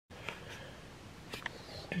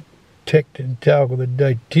Tech and Talk of the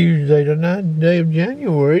Day, Tuesday, the 9th day of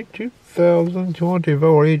January,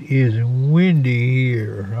 2024. It is windy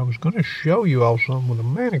here. I was going to show you all something with a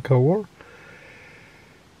Manicore,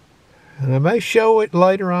 and I may show it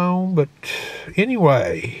later on, but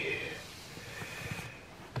anyway,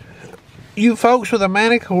 you folks with the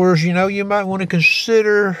Manicores, you know, you might want to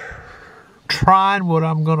consider trying what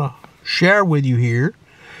I'm going to share with you here.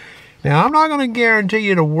 Now, I'm not going to guarantee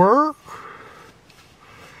it'll work,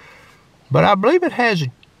 but I believe it has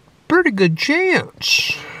a pretty good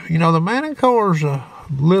chance. You know, the Manicore's a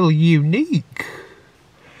little unique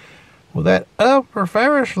with that upper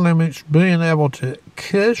Ferris limits being able to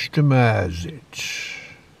customize it.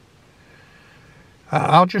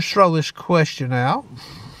 I'll just throw this question out.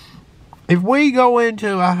 If we go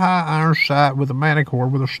into a high iron site with a Manicore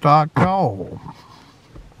with a stock coil,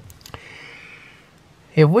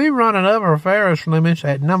 if we run an upper Ferris limits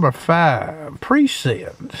at number 5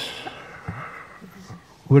 preset,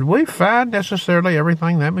 would we find necessarily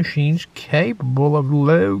everything that machine's capable of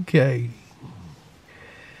locating?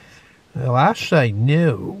 Well, I say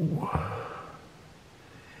no.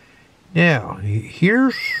 Now,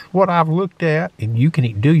 here's what I've looked at, and you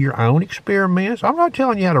can do your own experiments. I'm not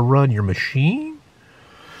telling you how to run your machine.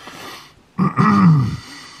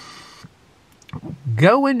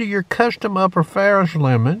 Go into your custom upper Ferris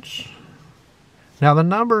limits. Now,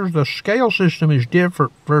 the scale system is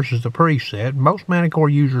different versus the preset. Most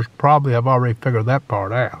Manicore users probably have already figured that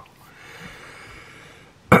part out.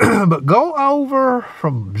 But go over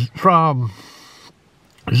from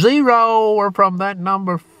 0 or from that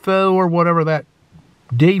number 4, whatever that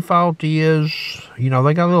default is. You know,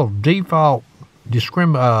 they got a little default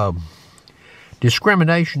discrimination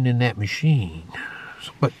in that machine.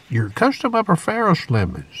 But your custom upper Ferris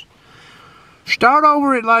limits, start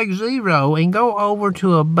over at like 0 and go over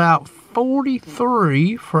to about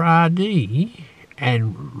 43 for ID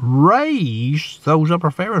and raise those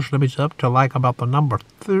upper Ferris limits up to like about the number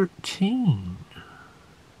 13.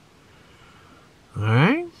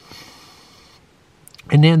 Alright?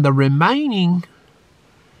 And then the remaining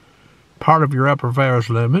part of your upper Ferris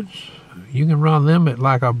limits, you can run them at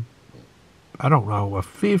like a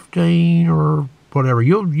 15 or whatever.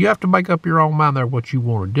 You have to make up your own mind there what you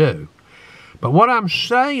want to do. But what I'm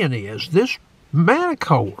saying is, this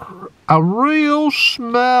Manicore, a real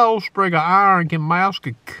small sprig of iron can mask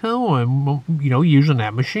a coin, you know, using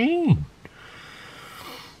that machine.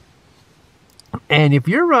 And if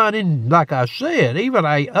you're running, like I said, even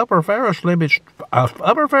a upper Ferris limit 6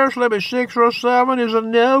 or a 7 is a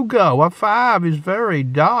no-go. A 5 is very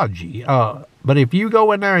dodgy. But if you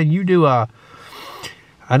go in there and you do an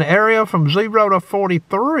area from 0 to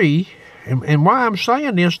 43, and why I'm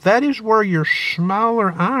saying this, that is where your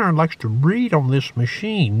smaller iron likes to read on this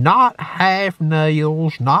machine. Not half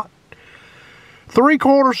nails, not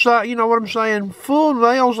 3/4 size, you know what I'm saying? Full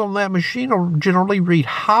nails on that machine will generally read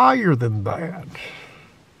higher than that.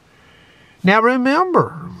 Now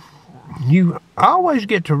remember, you always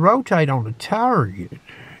get to rotate on the target,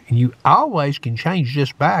 and you always can change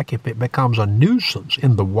this back if it becomes a nuisance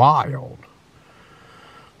in the wild.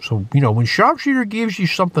 So, you know, when Sharpshooter gives you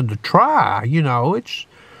something to try, you know, it's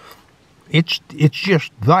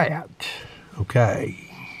just that, okay?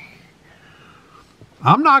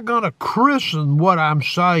 I'm not going to christen what I'm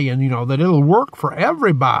saying, you know, that it'll work for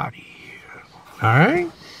everybody, all right?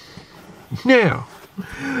 Now,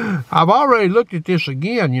 I've already looked at this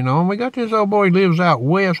again, you know, and we got this old boy who lives out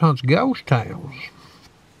west, hunts ghost towns.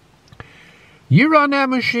 You run that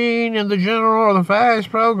machine in the general or the fast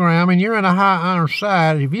program, and you're in a high iron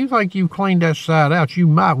side. If you think you've cleaned that side out, you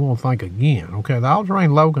might want to think again. Okay, the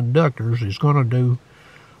all-terrain low conductors is going to do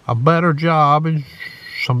a better job in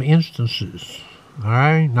some instances. All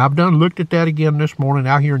right, and I've looked at that again this morning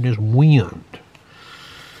out here in this wind.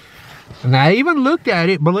 And I even looked at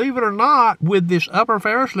it, believe it or not, with this upper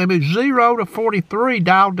Ferris limit 0 to 43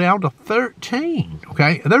 dialed down to 13.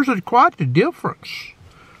 Okay, there's quite the difference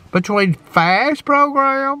between fast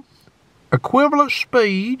program, equivalent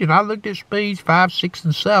speed, and I looked at speeds 5, 6,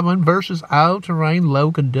 and 7 versus all-terrain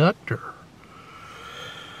low conductor.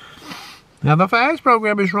 Now the fast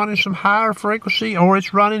program is running some higher frequency, or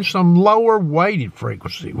it's running some lower weighted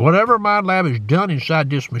frequency. Whatever MindLab has done inside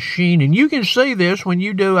this machine, and you can see this when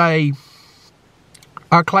you do a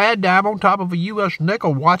clad dime on top of a US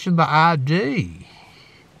nickel watching the ID.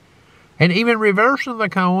 And even reversing the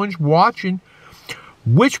coins, watching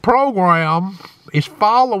which program is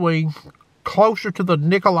following closer to the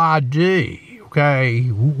nickel ID, okay?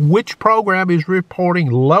 Which program is reporting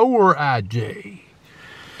lower ID?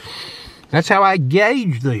 That's how I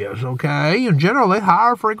gauge this, okay? And generally,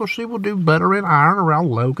 higher frequency will do better in iron around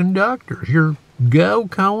low conductors. Your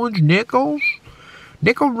gold cones, nickels,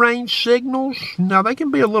 nickel range signals, now they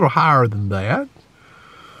can be a little higher than that,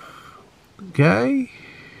 okay?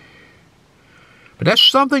 But that's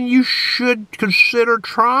something you should consider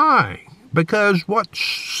trying, because what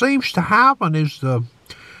seems to happen is the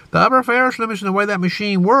upper ferrous limits and the way that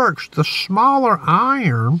machine works, the smaller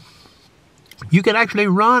iron, you can actually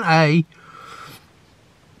run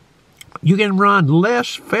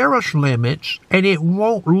less ferrous limits and it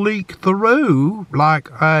won't leak through like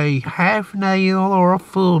a half nail or a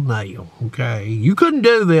full nail, okay? You couldn't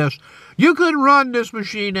do this. You couldn't run this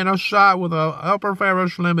machine in a site with a upper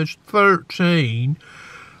ferrous limits 13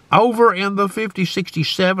 over in the 50, 60,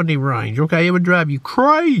 70 range, okay? It would drive you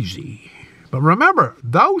crazy. But remember,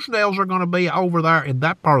 those nails are going to be over there in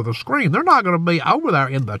that part of the screen. They're not going to be over there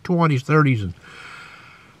in the 20s, 30s, and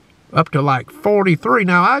up to like 43.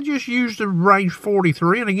 Now, I just used the range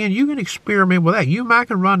 43, and again, you can experiment with that. You might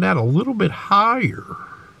can run that a little bit higher,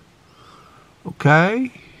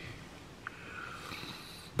 okay?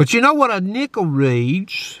 But you know what a nickel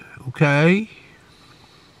reads, okay?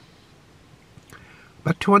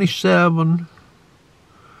 About 27.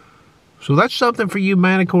 So that's something for you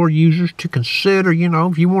Manicore users to consider. You know,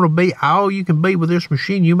 if you want to be all you can be with this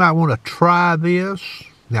machine, you might want to try this.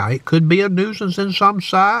 Now, it could be a nuisance in some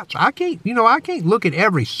sites. I can't look at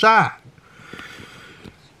every site.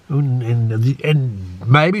 And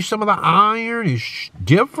maybe some of the iron is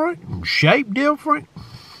different, shaped different.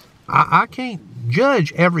 I can't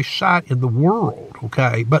judge every site in the world,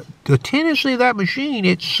 okay? But the tendency of that machine,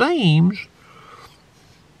 it seems,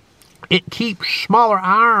 it keeps smaller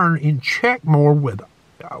iron in check more with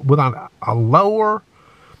a lower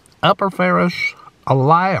upper ferrous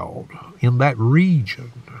allowed in that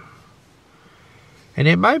region. And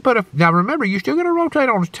it may put a... Now remember, you're still going to rotate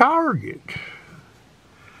on the target.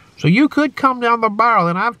 So you could come down the barrel,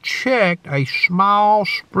 and I've checked a small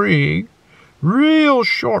sprig, real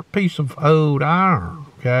short piece of old iron,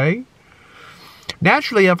 okay?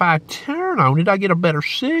 Naturally, if I turn on it, I get a better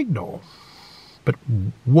signal. But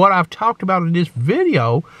what I've talked about in this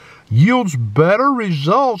video yields better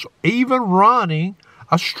results even running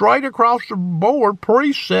a straight across the board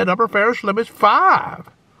preset upper ferrous limits 5.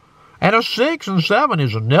 And a 6 and 7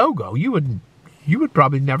 is a no-go. You would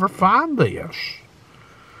probably never find this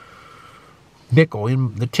nickel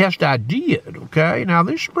in the test I did, okay? Now,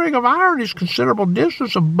 this sprig of iron is considerable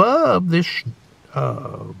distance above this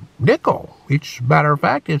nickel. It's, matter of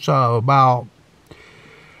fact, it's about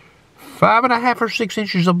 5.5 or 6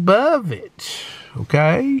 inches above it,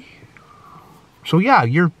 okay? So, yeah,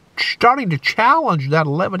 you're starting to challenge that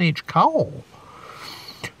 11-inch coal.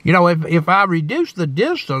 You know, if I reduce the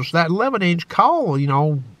distance, that 11-inch coal, you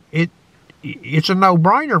know, it's a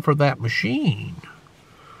no-brainer for that machine.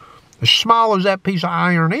 As small as that piece of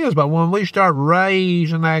iron is, but when we start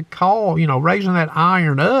raising that coal, you know, raising that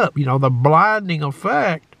iron up, you know, the blinding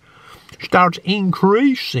effect starts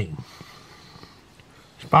increasing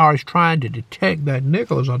as far as trying to detect that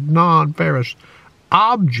nickel as a non-ferrous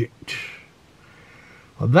object.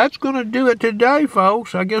 Well, that's going to do it today,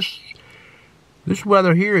 folks. I guess this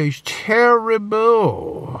weather here is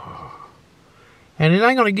terrible. And it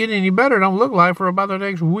ain't going to get any better, it don't look like, for about the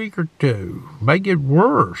next week or two. May get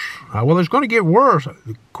worse. Well, it's going to get worse.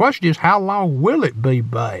 The question is, how long will it be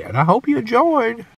bad? I hope you enjoyed.